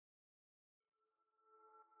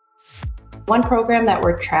One program that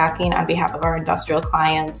we're tracking on behalf of our industrial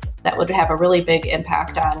clients that would have a really big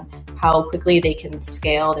impact on how quickly they can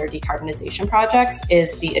scale their decarbonization projects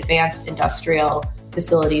is the Advanced Industrial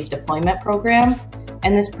Facilities Deployment Program.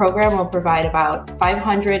 And this program will provide about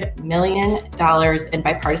 $500 million in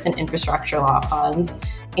bipartisan infrastructure law funds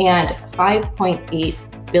and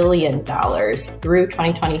 $5.8 billion through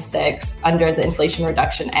 2026 under the Inflation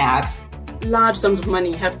Reduction Act. Large sums of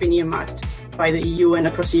money have been earmarked by the EU and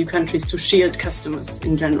across EU countries to shield customers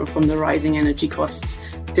in general from the rising energy costs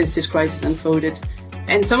since this crisis unfolded.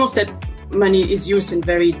 And some of that money is used in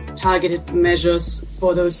very targeted measures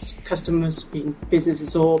for those customers, being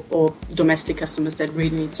businesses or domestic customers that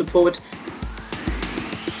really need support.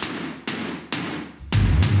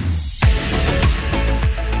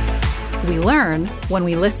 We learn when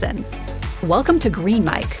we listen. Welcome to Green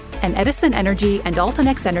Mic, an Edison Energy and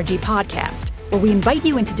Altanex Energy podcast, where we invite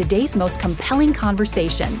you into today's most compelling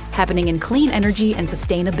conversations happening in clean energy and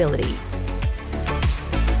sustainability.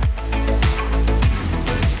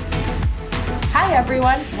 Hi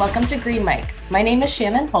everyone, welcome to Green Mic. My name is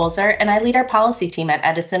Shannon Holzer and I lead our policy team at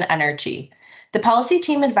Edison Energy. The policy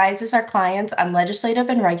team advises our clients on legislative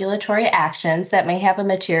and regulatory actions that may have a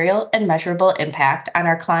material and measurable impact on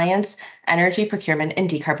our clients' energy procurement and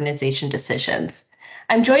decarbonization decisions.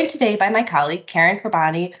 I'm joined today by my colleague, Karin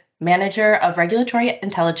Corbani, Manager of Regulatory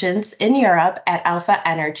Intelligence in Europe at Alfa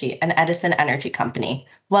Energy, an Edison Energy Company.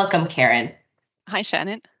 Welcome, Karin. Hi,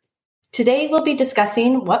 Shannon. Today, we'll be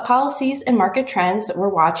discussing what policies and market trends we're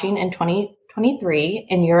watching in 2023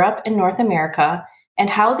 in Europe and North America,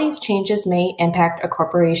 and how these changes may impact a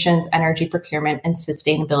corporation's energy procurement and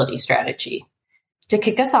sustainability strategy. To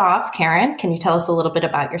kick us off, Karin, can you tell us a little bit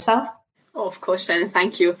about yourself? Oh, of course, Shannon.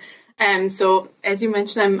 Thank you. So, as you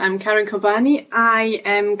mentioned, I'm Karin Corbani. I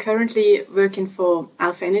am currently working for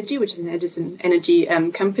Alfa Energy, which is an Edison Energy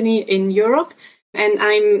company in Europe. And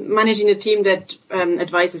I'm managing a team that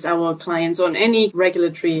advises our clients on any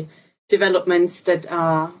regulatory developments that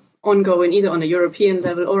are ongoing, either on a European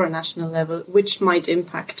level or a national level, which might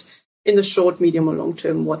impact in the short, medium, or long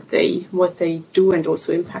term what they do and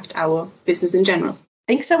also impact our business in general.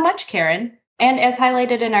 Thanks so much, Karin. And as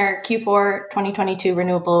highlighted in our Q4 2022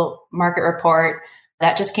 Renewable Market Report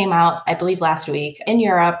that just came out, I believe, last week, in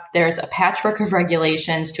Europe, there's a patchwork of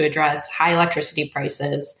regulations to address high electricity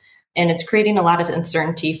prices. And it's creating a lot of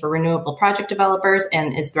uncertainty for renewable project developers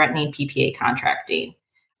and is threatening PPA contracting.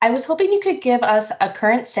 I was hoping you could give us a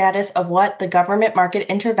current status of what the government market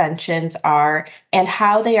interventions are and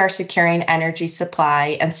how they are securing energy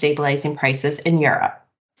supply and stabilizing prices in Europe.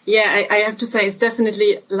 Yeah, I have to say, it's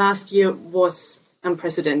definitely last year was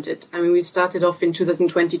unprecedented. I mean, we started off in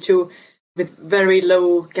 2022 with very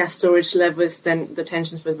low gas storage levels. Then the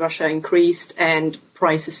tensions with Russia increased and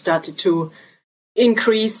prices started to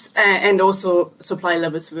increase, and also supply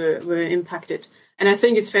levels were impacted. And I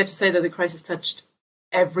think it's fair to say that the crisis touched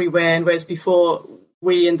everywhere. And whereas before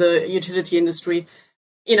we in the utility industry,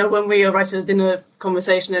 when we arrived at a dinner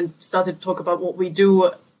conversation and started to talk about what we do,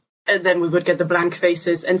 and then we would get the blank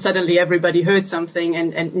faces and suddenly everybody heard something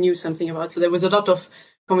and knew something about. So there was a lot of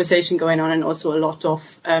conversation going on and also a lot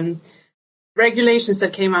of regulations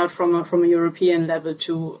that came out from a European level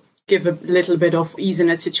to give a little bit of ease in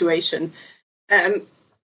that situation.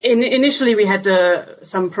 Initially, we had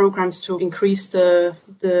some programs to increase the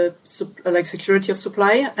security of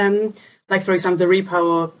supply. Like, for example, the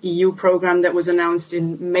Repower EU program that was announced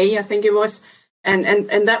in May, I think it was. And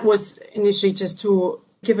that was initially just to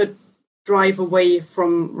give a drive away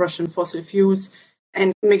from Russian fossil fuels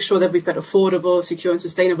and make sure that we've got affordable, secure and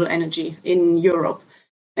sustainable energy in Europe.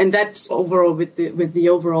 And that overall with the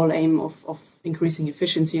overall aim of increasing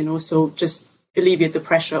efficiency and also just alleviate the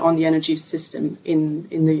pressure on the energy system in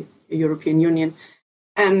the European Union.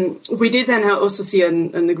 We did then also see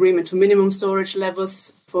an agreement to minimum storage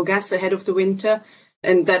levels for gas ahead of the winter,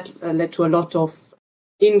 and that led to a lot of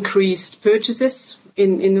increased purchases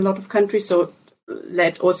in a lot of countries, so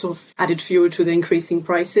also added fuel to the increasing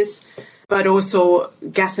prices. But also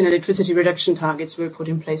gas and electricity reduction targets were put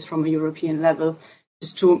in place from a European level,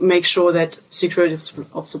 just to make sure that security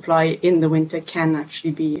of supply in the winter can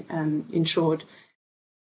actually be ensured.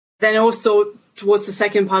 Then also towards the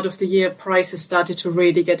second part of the year, prices started to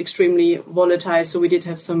really get extremely volatile. So we did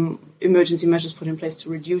have some emergency measures put in place to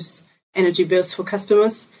reduce energy bills for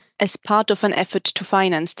customers. As part of an effort to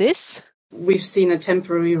finance this, we've seen a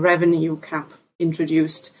temporary revenue cap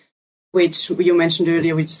introduced, which you mentioned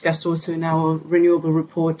earlier. We discussed also in our renewable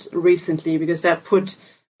report recently, because that put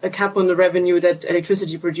a cap on the revenue that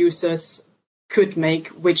electricity producers could make,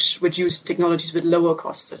 which would use technologies with lower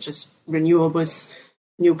costs, such as renewables,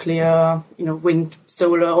 nuclear, wind,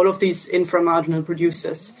 solar, all of these infra-marginal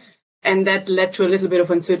producers. And that led to a little bit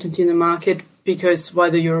of uncertainty in the market because while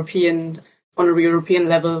on a European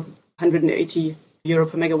level, 180 euro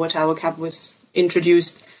per megawatt hour cap was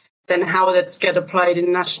introduced, then how that get applied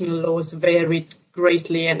in national laws varied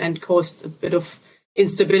greatly and caused a bit of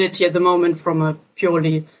instability at the moment from a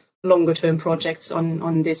purely longer term projects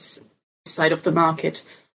on this side of the market.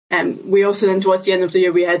 We also then towards the end of the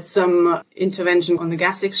year, we had some intervention on the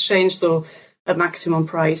gas exchange. So a maximum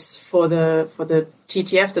price for the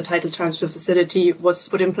TTF, the tidal transfer facility, was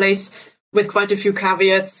put in place with quite a few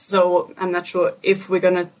caveats. So I'm not sure if we're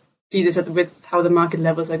going to see this with how the market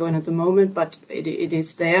levels are going at the moment, but it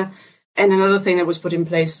is there. And another thing that was put in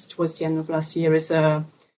place towards the end of last year is a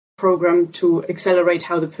program to accelerate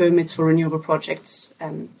how the permits for renewable projects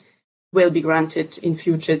will be granted in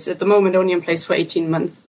future. It's at the moment only in place for 18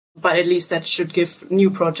 months, but at least that should give new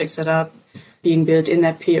projects that are being built in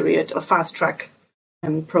that period a fast track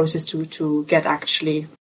process to get actually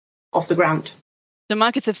off the ground. The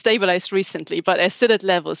markets have stabilized recently, but are still at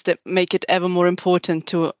levels that make it ever more important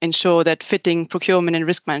to ensure that fitting procurement and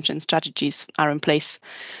risk management strategies are in place.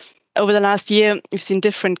 Over the last year, we've seen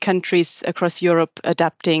different countries across Europe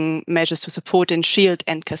adapting measures to support and shield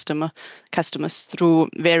end customers through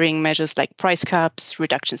varying measures like price caps,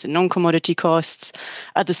 reductions in non-commodity costs,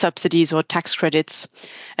 other subsidies or tax credits.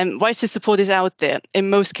 And whilst the support is out there, in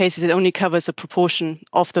most cases it only covers a proportion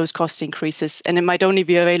of those cost increases, and it might only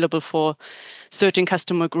be available for certain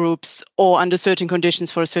customer groups or under certain conditions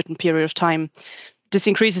for a certain period of time. This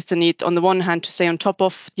increases the need, on the one hand, to stay on top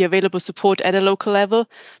of the available support at a local level,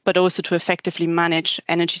 but also to effectively manage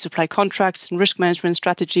energy supply contracts and risk management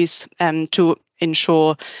strategies to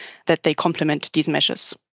ensure that they complement these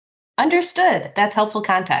measures. Understood. That's helpful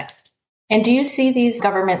context. And do you see these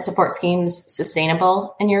government support schemes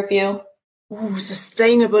sustainable in your view?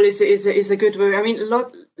 Sustainable is a good word. I mean,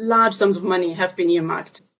 large sums of money have been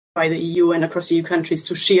earmarked by the EU and across EU countries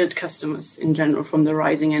to shield customers in general from the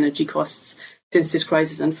rising energy costs since this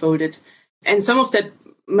crisis unfolded. And some of that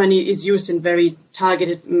money is used in very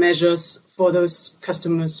targeted measures for those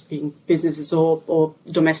customers, being businesses or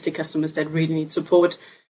domestic customers that really need support.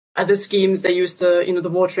 Other schemes, they use the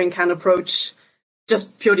watering can approach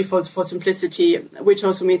just purely for simplicity, which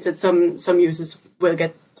also means that some users will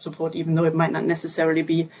get support, even though it might not necessarily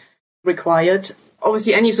be required.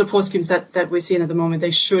 Obviously, any support schemes that we're seeing at the moment,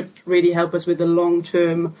 they should really help us with the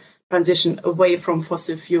long-term transition away from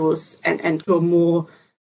fossil fuels and to a more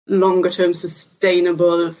longer-term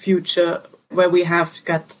sustainable future where we have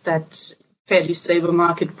got that fairly stable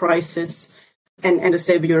market prices and a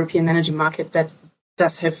stable European energy market that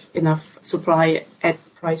does have enough supply at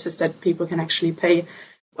prices that people can actually pay.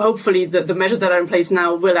 Hopefully, the measures that are in place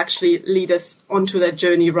now will actually lead us onto that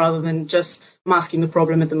journey rather than just masking the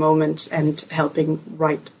problem at the moment and helping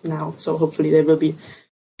right now. So hopefully there will be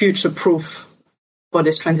future-proof for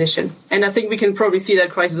this transition. And I think we can probably see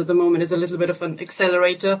that crisis at the moment is a little bit of an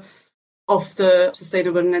accelerator of the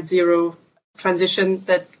sustainable net zero transition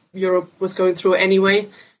that Europe was going through anyway.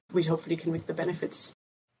 We hopefully can reap the benefits.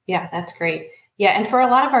 Yeah, that's great. Yeah, and for a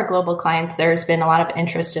lot of our global clients, there's been a lot of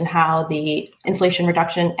interest in how the Inflation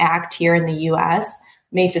Reduction Act here in the U.S.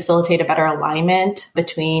 may facilitate a better alignment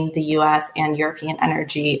between the U.S. and European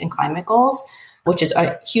energy and climate goals, which is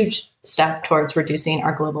a huge step towards reducing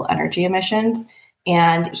our global energy emissions.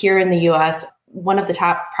 And here in the U.S., one of the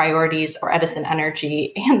top priorities for Edison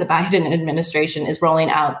Energy and the Biden administration is rolling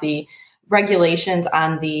out the regulations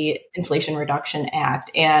on the Inflation Reduction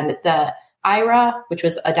Act. And the IRA, which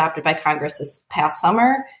was adopted by Congress this past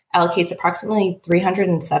summer, allocates approximately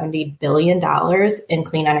 $370 billion in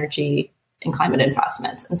clean energy and climate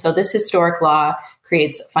investments. And so this historic law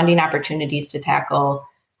creates funding opportunities to tackle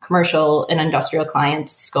commercial and industrial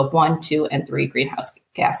clients' scope 1, 2, and 3 greenhouse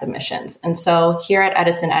gas emissions. And so here at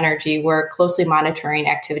Edison Energy, we're closely monitoring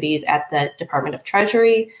activities at the Department of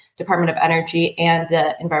Treasury, Department of Energy, and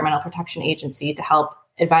the Environmental Protection Agency to help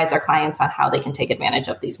advise our clients on how they can take advantage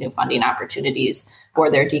of these new funding opportunities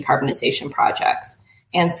for their decarbonization projects.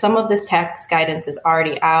 And some of this tax guidance is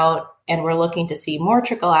already out, and we're looking to see more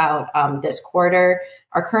trickle out this quarter.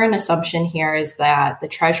 Our current assumption here is that the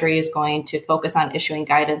Treasury is going to focus on issuing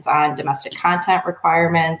guidance on domestic content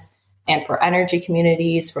requirements and for energy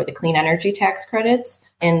communities for the clean energy tax credits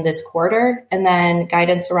in this quarter. And then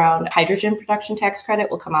guidance around hydrogen production tax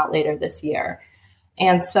credit will come out later this year.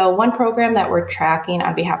 And so one program that we're tracking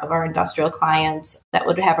on behalf of our industrial clients that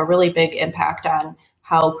would have a really big impact on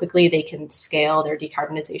how quickly they can scale their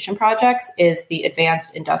decarbonization projects is the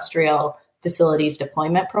Advanced Industrial Facilities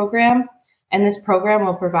Deployment Program. And this program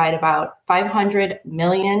will provide about $500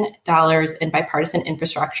 million in bipartisan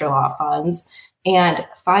infrastructure law funds and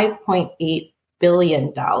 $5.8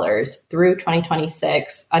 billion through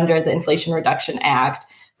 2026 under the Inflation Reduction Act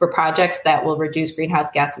for projects that will reduce greenhouse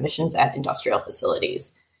gas emissions at industrial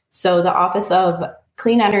facilities. So the Office of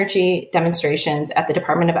Clean Energy Demonstrations at the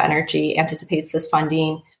Department of Energy anticipates this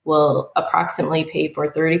funding will approximately pay for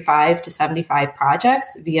 35 to 75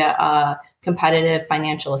 projects via a competitive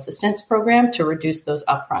financial assistance program to reduce those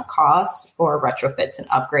upfront costs for retrofits and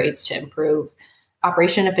upgrades to improve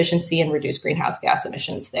operation efficiency and reduce greenhouse gas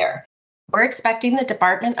emissions there. We're expecting the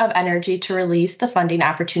Department of Energy to release the funding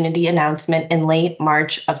opportunity announcement in late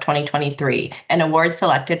March of 2023 and award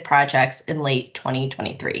selected projects in late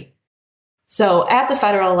 2023. So at the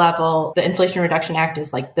federal level, the Inflation Reduction Act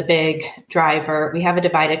is like the big driver. We have a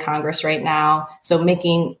divided Congress right now. So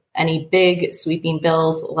making any big sweeping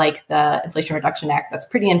bills like the Inflation Reduction Act, that's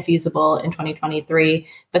pretty infeasible in 2023.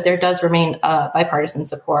 But there does remain bipartisan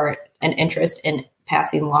support and interest in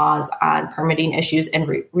passing laws on permitting issues and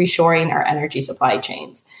reshoring our energy supply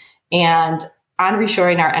chains. And on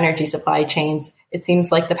reshoring our energy supply chains, it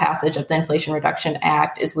seems like the passage of the Inflation Reduction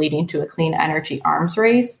Act is leading to a clean energy arms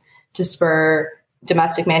race to spur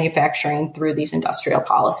domestic manufacturing through these industrial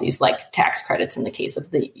policies like tax credits in the case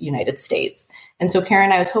of the United States. And so,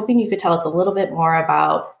 Karin, I was hoping you could tell us a little bit more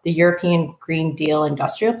about the European Green Deal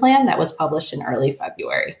Industrial Plan that was published in early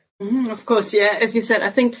February. Of course, yeah. As you said, I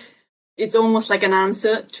think it's almost like an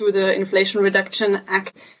answer to the Inflation Reduction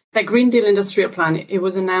Act. The Green Deal Industrial Plan, it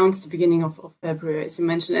was announced at the beginning of February, as you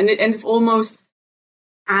mentioned, and it's almost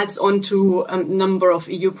adds on to a number of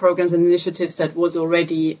EU programs and initiatives that was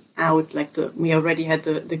already out, like we already had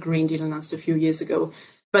the Green Deal announced a few years ago.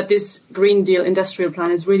 But this Green Deal Industrial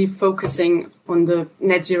Plan is really focusing on the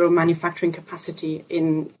net zero manufacturing capacity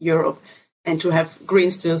in Europe and to have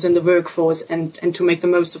green steels in the workforce and to make the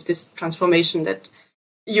most of this transformation that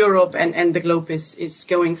Europe and the globe is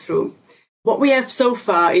going through. What we have so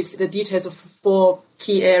far is the details of 4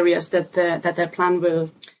 key areas that their plan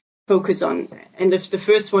will focus on. And the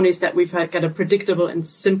first one is that we've got a predictable and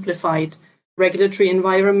simplified regulatory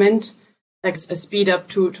environment, like a speed up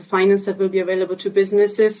to finance that will be available to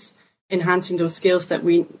businesses, enhancing those skills that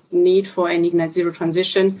we need for any net zero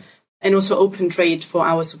transition, and also open trade for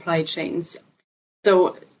our supply chains.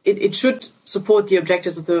 So it should support the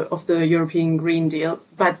objectives of the European Green Deal.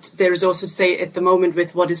 But there is also, say, at the moment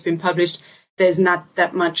with what has been published, there's not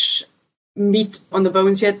that much meat on the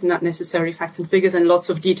bones yet, not necessarily facts and figures, and lots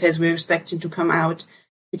of details we're expecting to come out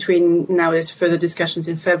between now. There's further discussions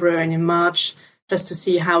in February and in March just to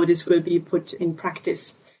see how this will be put in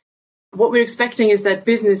practice. What we're expecting is that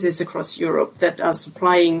businesses across Europe that are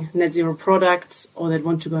supplying net zero products or that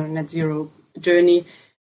want to go on a net zero journey,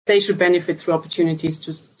 they should benefit through opportunities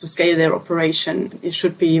to scale their operation. It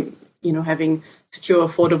should be, having secure,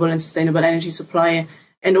 affordable and sustainable energy supply,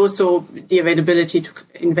 and also the availability to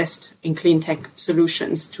invest in clean tech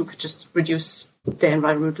solutions to just reduce their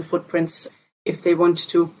environmental footprints if they want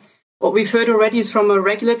to. What we've heard already is from a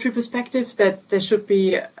regulatory perspective that there should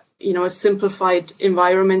be, a simplified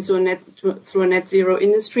environment through a Net Zero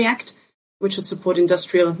Industry Act, which would support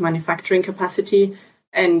industrial manufacturing capacity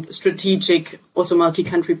and strategic, also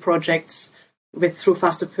multi-country projects through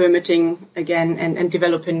faster permitting again and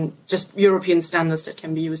developing just European standards that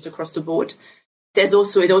can be used across the board. It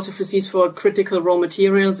also foresees for a Critical Raw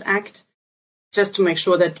Materials Act, just to make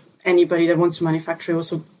sure that anybody that wants to manufacture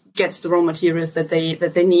also gets the raw materials that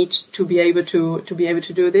they need to be able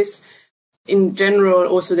to do this. In general,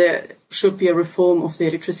 also there should be a reform of the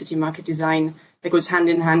electricity market design that goes hand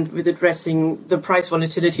in hand with addressing the price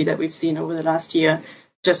volatility that we've seen over the last year,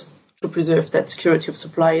 just to preserve that security of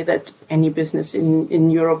supply that any business in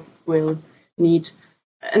Europe will need.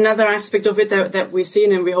 Another aspect of it that we're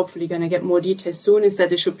seeing, and we're hopefully going to get more details soon, is that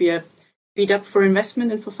there should be a speed up for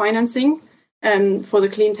investment and for financing for the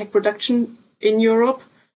clean tech production in Europe.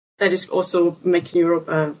 That is also making Europe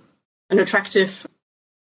an attractive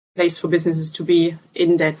place for businesses to be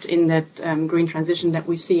in that green transition that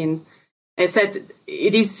we see. And as I said,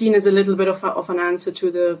 it is seen as a little bit of an answer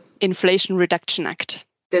to the Inflation Reduction Act.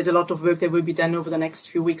 There's a lot of work that will be done over the next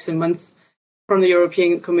few weeks and months from the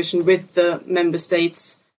European Commission with the member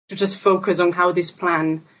states to just focus on how this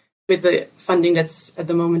plan, with the funding that's at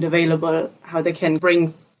the moment available, how they can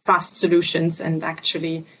bring fast solutions and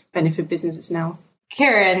actually benefit businesses now.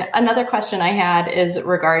 Karin, another question I had is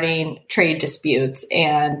regarding trade disputes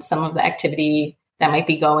and some of the activity that might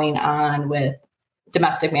be going on with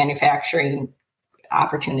domestic manufacturing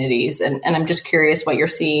opportunities. And I'm just curious what you're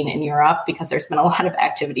seeing in Europe, because there's been a lot of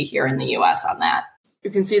activity here in the US on that. you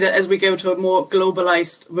can see that as we go to a more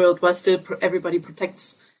globalized world, while still everybody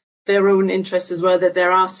protects their own interests as well, that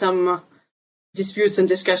there are some disputes and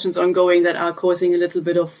discussions ongoing that are causing a little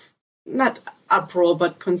bit of, not uproar,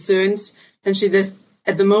 but concerns. And there's,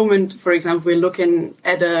 at the moment, for example, we're looking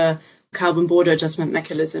at a carbon border adjustment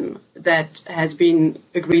mechanism that has been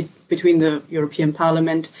agreed between the European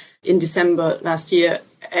Parliament in December last year.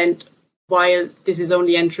 And while this is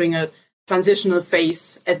only entering a transitional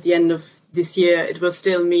phase at the end of this year, it will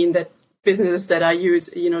still mean that businesses that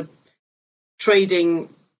are trading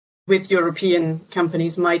with European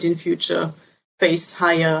companies might in future face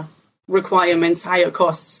higher requirements, higher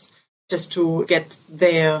costs just to get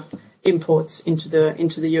their imports into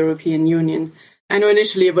the European Union. I know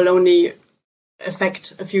initially it will only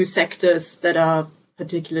affect a few sectors that are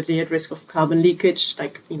particularly at risk of carbon leakage,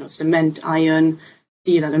 like cement, iron,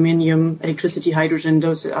 steel, aluminium, electricity, hydrogen.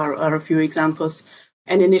 Those are a few examples.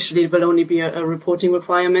 And initially it will only be a reporting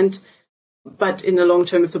requirement. But in the long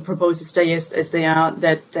term, if the proposals stay as they are,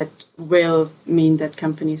 that will mean that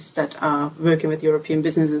companies that are working with European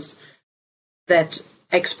businesses that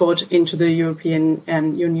export into the European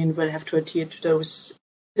Union will have to adhere to those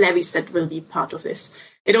levies that will be part of this.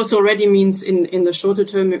 It also already means in the shorter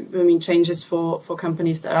term, it will mean changes for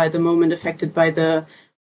companies that are at the moment affected by the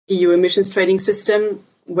EU emissions trading system,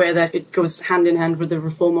 where that it goes hand in hand with the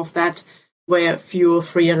reform of that, where fuel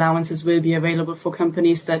free allowances will be available for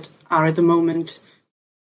companies that are at the moment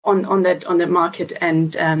on that market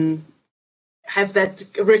and have that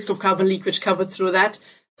risk of carbon leakage covered through that.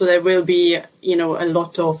 So there will be a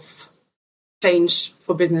lot of change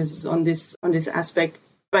for businesses on this aspect.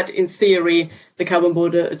 But in theory, the carbon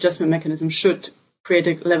border adjustment mechanism should create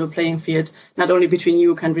a level playing field, not only between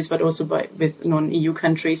EU countries, but also with non-EU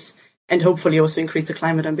countries, and hopefully also increase the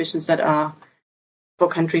climate ambitions that are for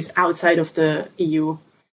countries outside of the EU.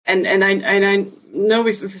 And I know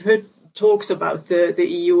we've heard talks about the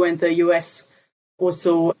EU and the US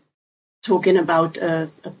also talking about a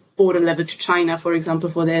border level to China, for example,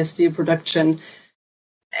 for their steel production.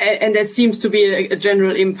 And there seems to be a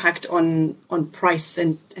general impact on price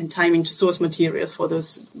and timing to source materials for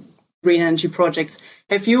those green energy projects.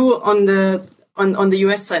 Have you, on the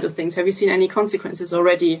US side of things, have you seen any consequences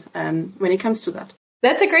already when it comes to that?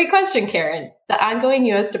 That's a great question, Karin. The ongoing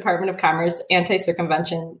U.S. Department of Commerce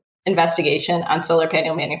anti-circumvention investigation on solar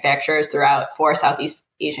panel manufacturers throughout 4 Southeast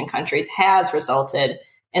Asian countries has resulted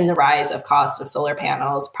in the rise of cost of solar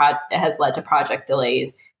panels. It has led to project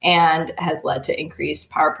delays and has led to increased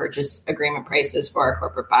power purchase agreement prices for our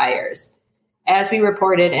corporate buyers. As we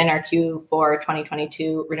reported in our Q4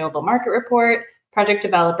 2022 Renewable Market Report, project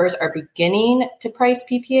developers are beginning to price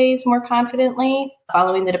PPAs more confidently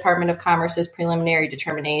following the Department of Commerce's preliminary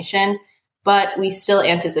determination, but we still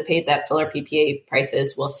anticipate that solar PPA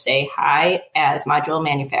prices will stay high as module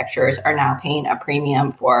manufacturers are now paying a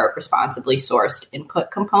premium for responsibly sourced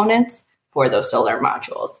input components for those solar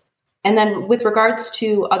modules. And then with regards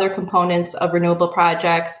to other components of renewable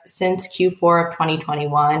projects, since Q4 of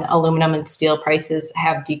 2021, aluminum and steel prices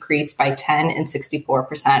have decreased by 10 and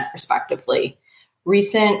 64% respectively.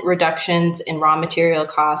 Recent reductions in raw material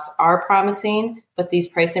costs are promising, but these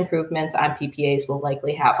price improvements on PPAs will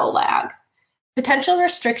likely have a lag. Potential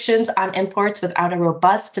restrictions on imports without a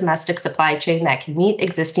robust domestic supply chain that can meet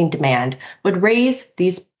existing demand would raise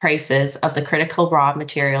these prices of the critical raw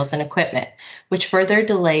materials and equipment, which further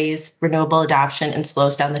delays renewable adoption and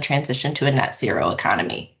slows down the transition to a net zero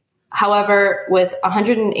economy. However, with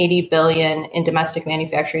 $180 billion in domestic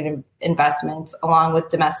manufacturing investments, along with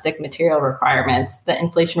domestic material requirements, the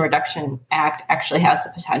Inflation Reduction Act actually has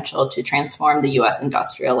the potential to transform the U.S.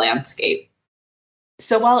 industrial landscape.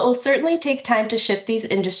 So while it will certainly take time to shift these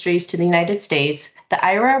industries to the United States, the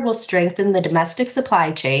IRA will strengthen the domestic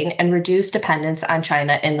supply chain and reduce dependence on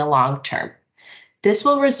China in the long term. This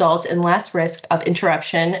will result in less risk of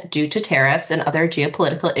interruption due to tariffs and other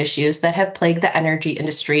geopolitical issues that have plagued the energy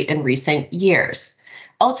industry in recent years,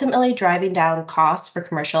 ultimately driving down costs for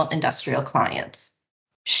commercial industrial clients.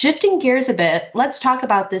 Shifting gears a bit, let's talk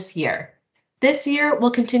about this year. This year,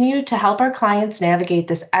 we'll continue to help our clients navigate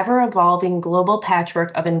this ever-evolving global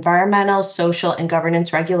patchwork of environmental, social, and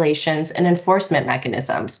governance regulations and enforcement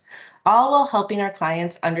mechanisms, all while helping our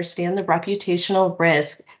clients understand the reputational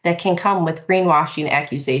risk that can come with greenwashing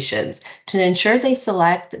accusations to ensure they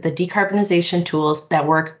select the decarbonization tools that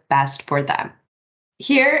work best for them.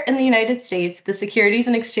 Here in the United States, the Securities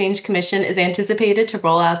and Exchange Commission is anticipated to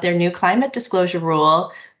roll out their new climate disclosure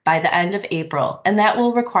rule by the end of April, and that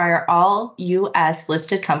will require all U.S.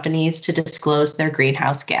 listed companies to disclose their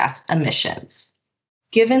greenhouse gas emissions.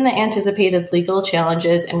 Given the anticipated legal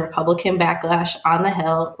challenges and Republican backlash on the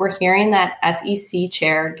Hill, we're hearing that SEC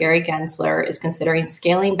Chair Gary Gensler is considering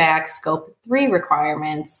scaling back Scope 3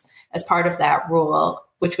 requirements as part of that rule,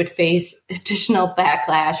 which would face additional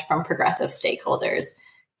backlash from progressive stakeholders.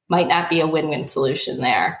 Might not be a win-win solution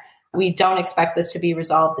there. We don't expect this to be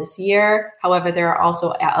resolved this year. However, there are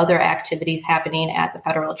also other activities happening at the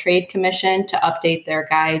Federal Trade Commission to update their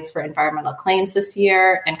guides for environmental claims this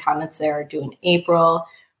year, and comments there are due in April.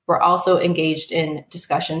 We're also engaged in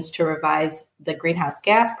discussions to revise the greenhouse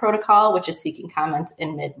gas protocol, which is seeking comments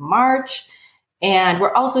in mid-March. And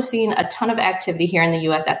we're also seeing a ton of activity here in the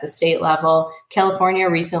U.S. at the state level. California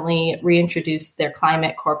recently reintroduced their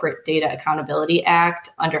Climate Corporate Data Accountability Act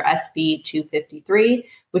under SB 253,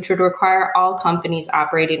 which would require all companies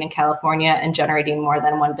operating in California and generating more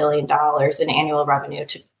than $1 billion in annual revenue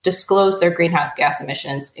to disclose their greenhouse gas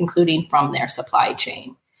emissions, including from their supply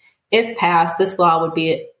chain. If passed, this law would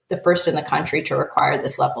be the first in the country to require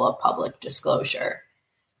this level of public disclosure.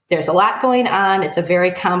 There's a lot going on. It's a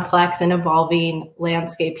very complex and evolving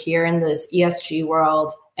landscape here in this ESG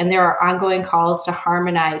world, and there are ongoing calls to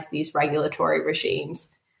harmonize these regulatory regimes.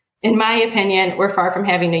 In my opinion, we're far from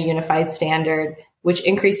having a unified standard, which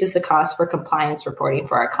increases the cost for compliance reporting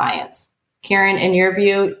for our clients. Karin, in your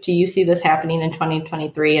view, do you see this happening in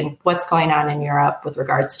 2023, and what's going on in Europe with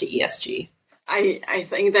regards to ESG? I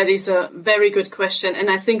think that is a very good question, and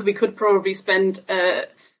I think we could probably spend a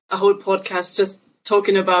whole podcast just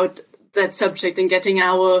talking about that subject and getting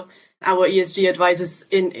our ESG advisors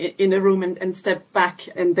in a room and step back,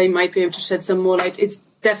 and they might be able to shed some more light. It's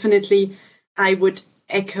definitely, I would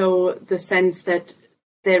echo the sense that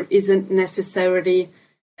there isn't necessarily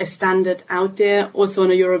a standard out there. Also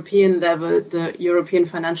on a European level, the European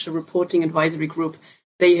Financial Reporting Advisory Group,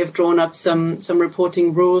 they have drawn up some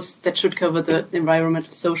reporting rules that should cover the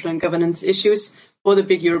environmental, social and governance issues for the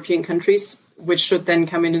big European countries, which should then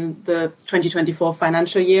come in the 2024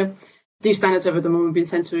 financial year. These standards have at the moment been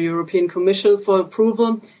sent to the European Commission for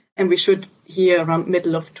approval, and we should hear around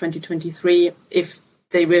middle of 2023 if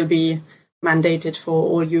they will be mandated for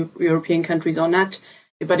all European countries or not.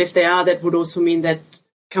 But if they are, that would also mean that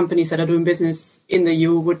companies that are doing business in the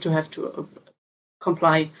EU would have to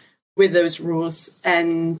comply with those rules,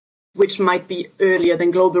 and which might be earlier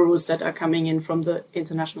than global rules that are coming in from the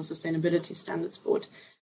International Sustainability Standards Board.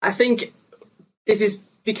 I think this is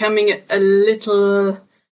becoming a little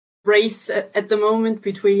race at the moment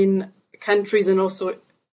between countries and also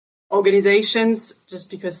organizations, just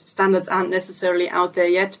because standards aren't necessarily out there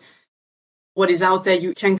yet. What is out there,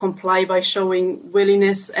 you can comply by showing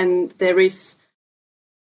willingness, and there is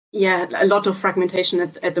a lot of fragmentation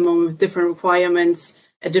at the moment with different requirements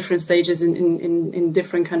at different stages in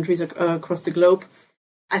different countries across the globe.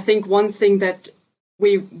 I think one thing that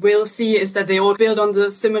we will see is that they all build on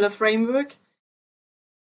the similar framework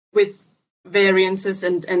with variances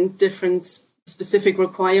and different specific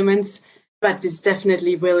requirements, but this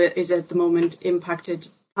definitely is at the moment impacted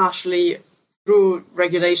partially through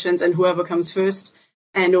regulations and whoever comes first,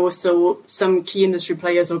 and also some key industry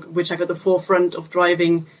players which are at the forefront of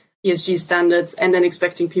driving ESG standards and then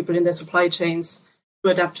expecting people in their supply chains to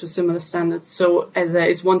adapt to similar standards. So as there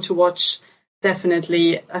is one to watch,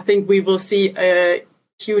 definitely, I think we will see a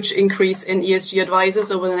huge increase in ESG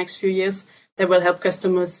advisors over the next few years that will help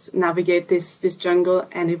customers navigate this jungle,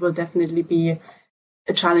 and it will definitely be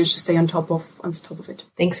a challenge to stay on top of it.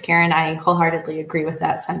 Thanks, Karin. I wholeheartedly agree with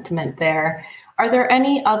that sentiment there. Are there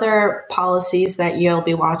any other policies that you'll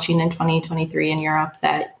be watching in 2023 in Europe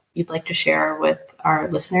that you'd like to share with our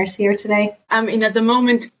listeners here today? At the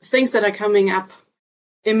moment, things that are coming up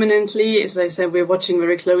imminently, as I said, we're watching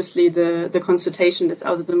very closely the consultation that's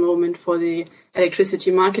out at the moment for the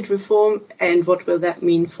electricity market reform, and what will that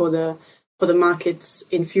mean for the markets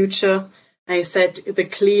in future. I said the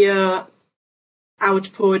clear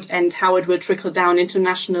output and how it will trickle down into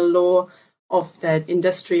national law of that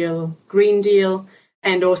industrial Green Deal,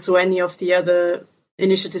 and also any of the other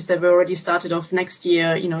initiatives that were already started off next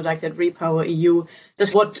year, like that Repower EU,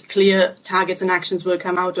 just what clear targets and actions will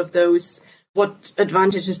come out of those, what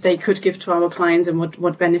advantages they could give to our clients, and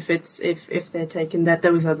what benefits if they're taking that.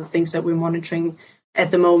 Those are the things that we're monitoring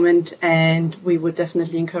at the moment, and we would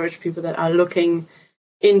definitely encourage people that are looking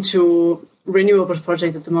into renewables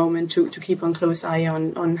projects at the moment to keep a close eye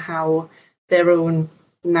on how their own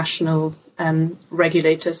national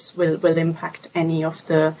regulators will impact any of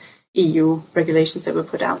the EU regulations that were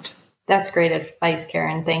put out. That's great advice,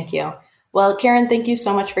 Karin. Thank you. Well, Karin, thank you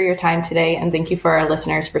so much for your time today, and thank you for our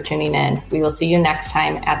listeners for tuning in. We will see you next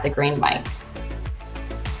time at the Green Mic.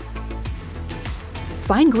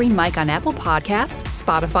 Find Green Mike on Apple Podcasts,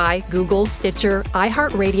 Spotify, Google, Stitcher,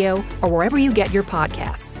 iHeartRadio, or wherever you get your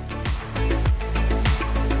podcasts.